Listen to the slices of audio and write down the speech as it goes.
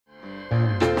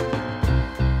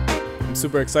I'm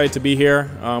super excited to be here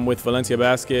with Valencia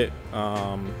Basket.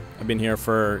 I've been here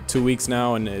for 2 weeks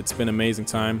now, and it's been an amazing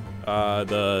time.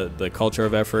 The culture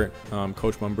of effort,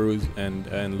 Coach Mambruz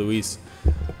and Luis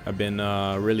have been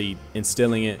really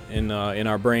instilling it in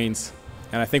our brains,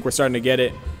 and I think we're starting to get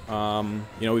it.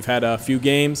 We've had a few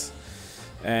games,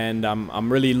 and I'm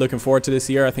really looking forward to this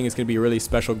year. I think it's going to be a really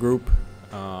special group.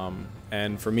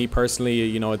 And for me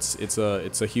personally,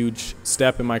 it's a huge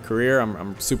step in my career.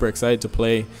 I'm super excited to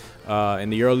play in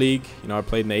the EuroLeague. I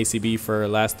played in the ACB for the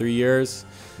last 3 years,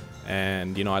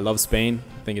 and I love Spain.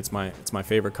 I think it's my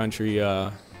favorite country,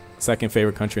 second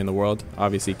favorite country in the world.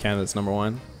 Obviously, Canada's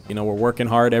 #1. We're working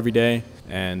hard every day,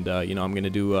 and I'm going to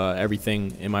do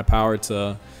everything in my power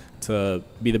to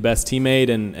be the best teammate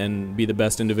and be the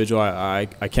best individual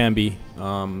I can be,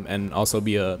 and also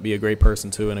be a great person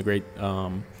too, and a great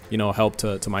help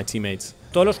to my teammates.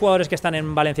 Todos los jugadores que están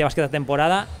en Valencia Basket esta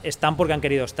temporada están porque han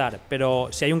querido estar, pero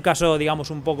si hay un caso, digamos,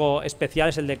 un poco especial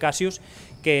es el de Kassius,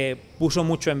 que puso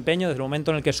mucho empeño desde el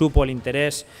momento en el que supo el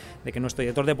interés de que nuestro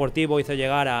director deportivo hizo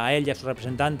llegar a él y a su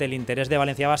representante el interés de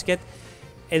Valencia Basket.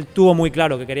 Él tuvo muy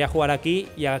claro que quería jugar aquí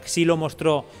y así lo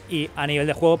mostró, y a nivel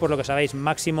de juego, por lo que sabéis,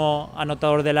 máximo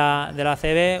anotador de la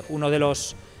ACB, uno de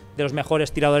los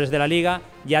mejores tiradores de la liga,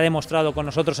 ya ha demostrado con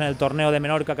nosotros en el torneo de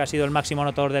Menorca que ha sido el máximo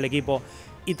anotador del equipo,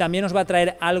 y también nos va a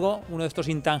traer algo, uno de estos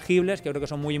intangibles que creo que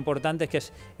son muy importantes, que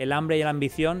es el hambre y la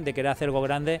ambición de querer hacer algo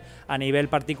grande a nivel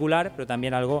particular, pero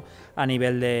también algo a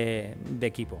nivel de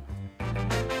equipo.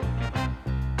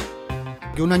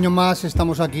 Que un año más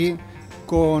estamos aquí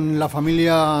con la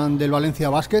familia del Valencia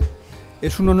Basket.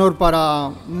 Es un honor para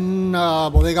una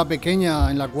bodega pequeña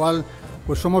en la cual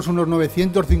pues somos unos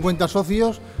 950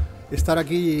 socios, estar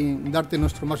aquí y darte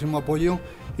nuestro máximo apoyo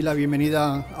y la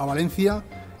bienvenida a Valencia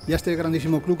y a este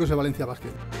grandísimo club que es el Valencia Basket.